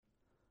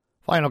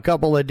Final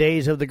couple of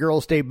days of the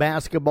Girls State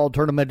Basketball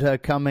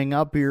Tournament coming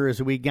up here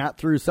as we got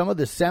through some of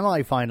the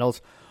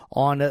semifinals.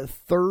 On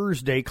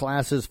Thursday,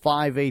 Classes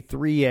 5A,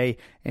 3A,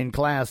 and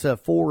Class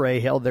 4A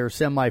held their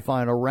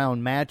semifinal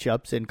round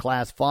matchups. In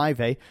Class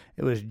 5A,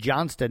 it was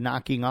Johnston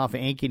knocking off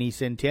Ankeny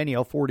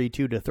Centennial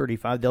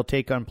 42-35. They'll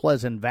take on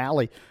Pleasant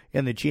Valley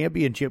in the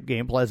championship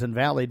game. Pleasant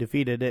Valley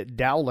defeated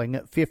Dowling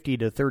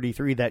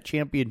 50-33. That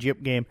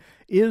championship game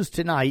is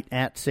tonight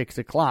at 6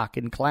 o'clock.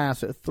 In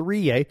Class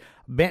 3A,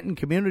 Benton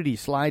Community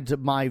slides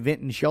by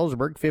Vinton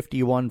Schellsburg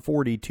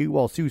 51-42,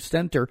 while Sioux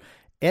Center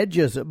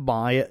edges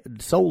by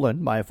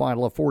Solon by a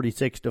final of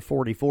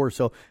 46-44.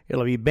 So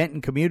it'll be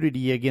Benton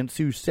Community against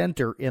Sioux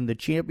Center in the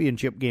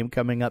championship game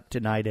coming up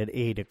tonight at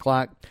 8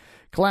 o'clock.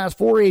 Class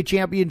 4A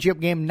championship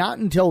game not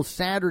until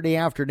Saturday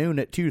afternoon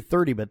at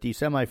 2:30, but the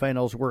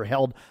semifinals were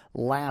held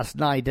last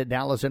night at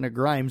Dallas and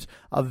Grimes.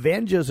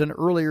 Avenges an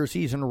earlier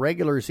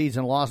regular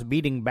season loss,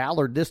 beating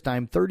Ballard this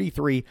time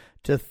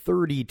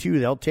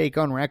 33-32. They'll take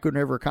on Raccoon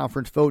River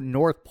Conference foe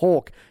North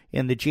Polk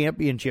in the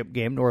championship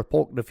game. North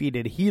Polk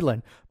defeated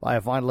Heelan by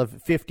a final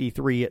of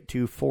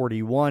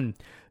 53-41.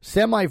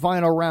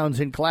 Semifinal rounds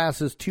in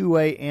Classes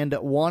 2A and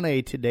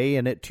 1A today,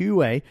 and at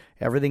 2A,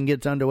 everything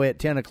gets underway at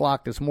 10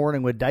 o'clock this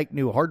morning with Dyke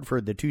New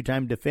Hartford, the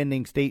two-time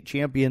defending state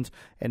champions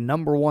and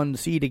number one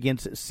seed,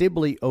 against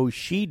Sibley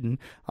O'Sheeden.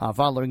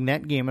 Following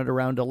that game at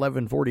around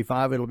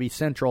 11:45, it'll be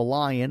Central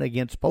Lyon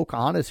against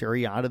Pocahontas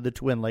area out of the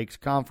Twin Lakes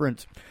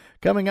Conference.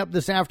 Coming up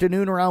this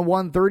afternoon around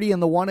 1:30 in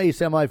the 1A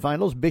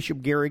semifinals,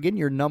 Bishop Garrigan,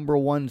 your number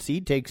one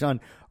seed, takes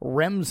on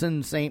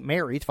Remsen St.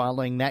 Mary's.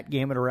 Following that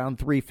game at around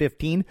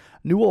 3:15,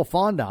 Newell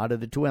Fonda out of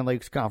the Twin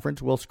Lakes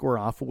Conference will square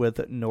off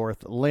with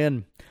North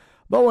Lynn.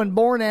 Bowen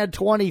Born had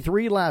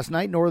 23 last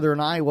night. Northern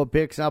Iowa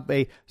picks up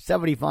a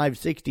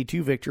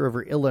 75-62 victory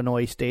over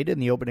Illinois State in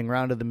the opening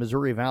round of the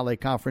Missouri Valley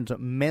Conference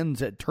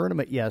men's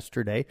tournament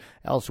yesterday.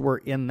 Elsewhere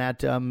in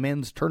that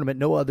men's tournament,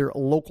 no other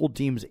local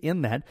teams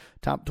in that.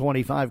 Top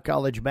 25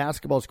 college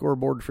basketball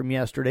scoreboard from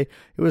yesterday.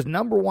 It was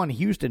number one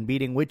Houston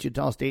beating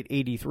Wichita State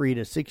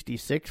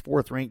 83-66.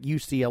 Fourth-ranked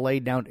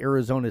UCLA down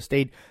Arizona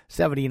State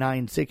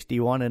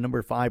 79-61. And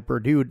number 5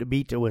 Purdue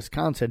beat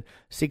Wisconsin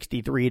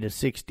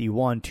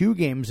 63-61. Two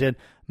games in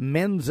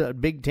men's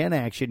Big Ten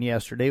action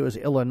yesterday was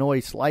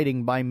Illinois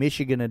sliding by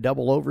Michigan in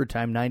double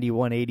overtime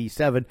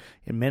 91-87.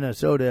 In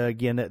Minnesota,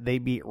 again, they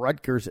beat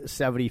Rutgers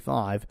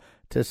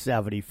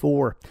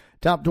 75-74.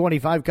 Top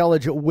 25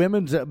 college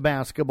women's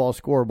basketball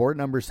scoreboard.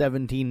 Number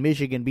 17,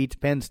 Michigan beats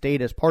Penn State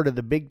as part of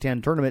the Big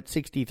Ten tournament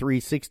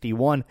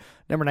 63-61.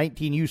 Number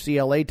 19,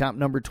 UCLA. Top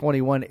number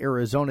 21,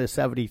 Arizona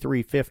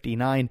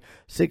 73-59.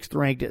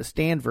 Sixth-ranked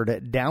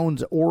Stanford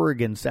downs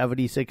Oregon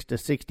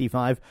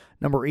 76-65.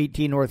 Number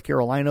 18, North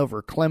Carolina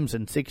over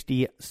Clemson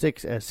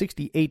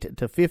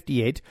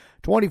 68-58.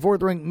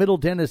 24th-ranked Middle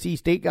Tennessee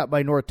State got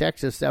by North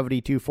Texas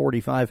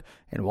 72-45.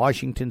 And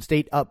Washington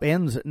State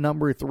upends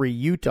number 3,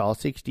 Utah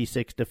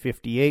 66-58.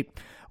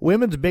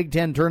 Women's Big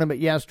Ten tournament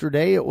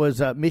yesterday, it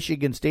was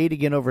Michigan State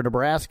again over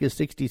Nebraska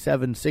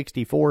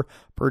 67-64.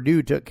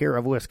 Purdue took care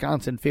of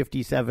Wisconsin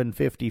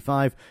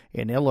 57-55.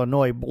 And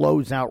Illinois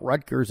blows out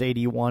Rutgers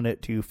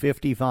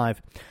 81-55.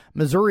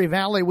 Missouri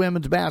Valley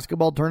women's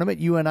basketball tournament,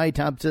 UNI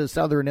tops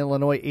Southern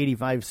Illinois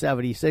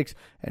 85-76.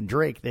 And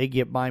Drake, they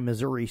get by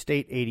Missouri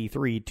State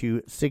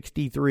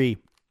 83-63.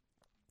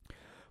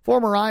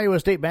 Former Iowa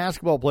State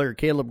basketball player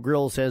Caleb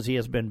Grill says he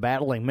has been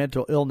battling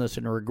mental illness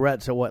and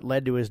regrets at what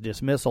led to his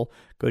dismissal.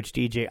 Coach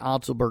TJ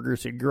Otzelberger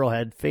said Grill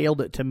had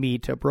failed to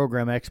meet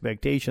program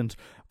expectations.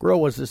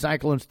 Grill was the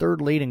Cyclones' third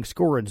leading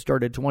scorer and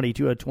started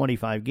 22 of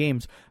 25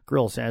 games.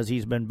 Grill says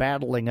he's been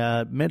battling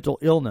mental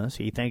illness.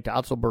 He thanked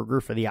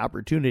Otzelberger for the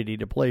opportunity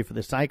to play for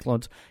the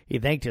Cyclones. He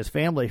thanked his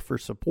family for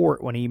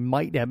support when he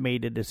might have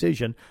made a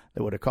decision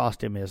that would have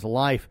cost him his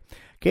life.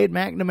 Cade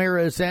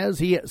McNamara says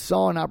he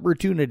saw an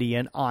opportunity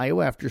in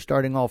Iowa after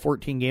starting all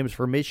 14 games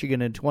for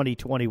Michigan in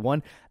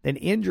 2021, then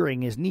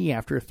injuring his knee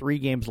after 3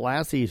 games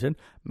last season.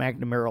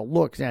 McNamara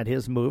looks at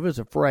his move as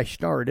a fresh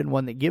start and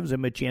one that gives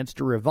him a chance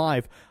to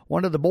revive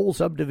one of the Bowl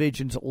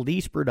subdivision's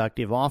least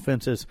productive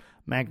offenses.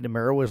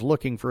 McNamara was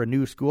looking for a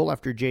new school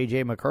after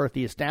J.J.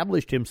 McCarthy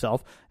established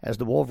himself as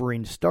the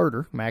Wolverines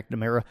starter.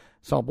 McNamara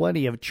saw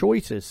plenty of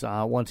choices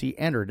once he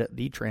entered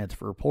the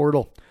transfer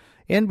portal.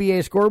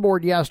 NBA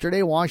scoreboard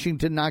yesterday,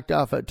 Washington knocked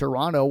off at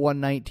Toronto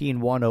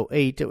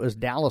 119-108. It was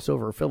Dallas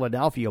over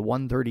Philadelphia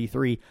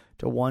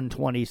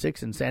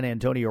 133-126, and San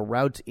Antonio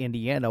routs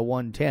Indiana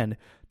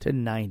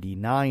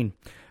 110-99.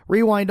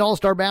 Rewind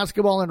All-Star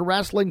Basketball and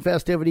Wrestling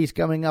festivities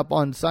coming up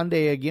on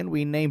Sunday. Again,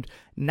 we named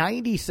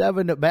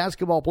 97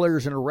 basketball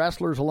players and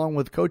wrestlers along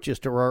with coaches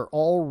to our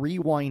all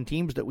Rewind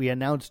teams that we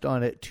announced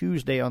on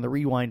Tuesday on the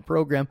Rewind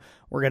program.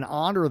 We're going to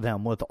honor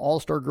them with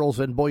All-Star Girls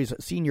and Boys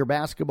senior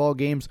basketball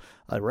games,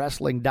 a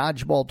wrestling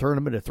dodgeball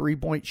tournament, a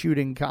three-point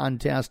shooting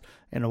contest,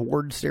 an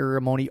award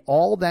ceremony.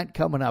 All that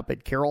coming up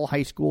at Carroll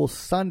High School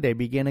Sunday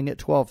beginning at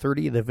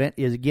 12:30. The event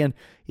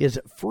is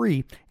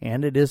free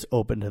and it is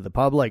open to the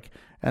public.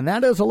 And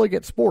that is a look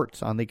at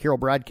sports on the Carroll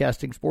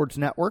Broadcasting Sports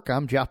Network.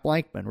 I'm Jeff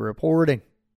Blankman reporting.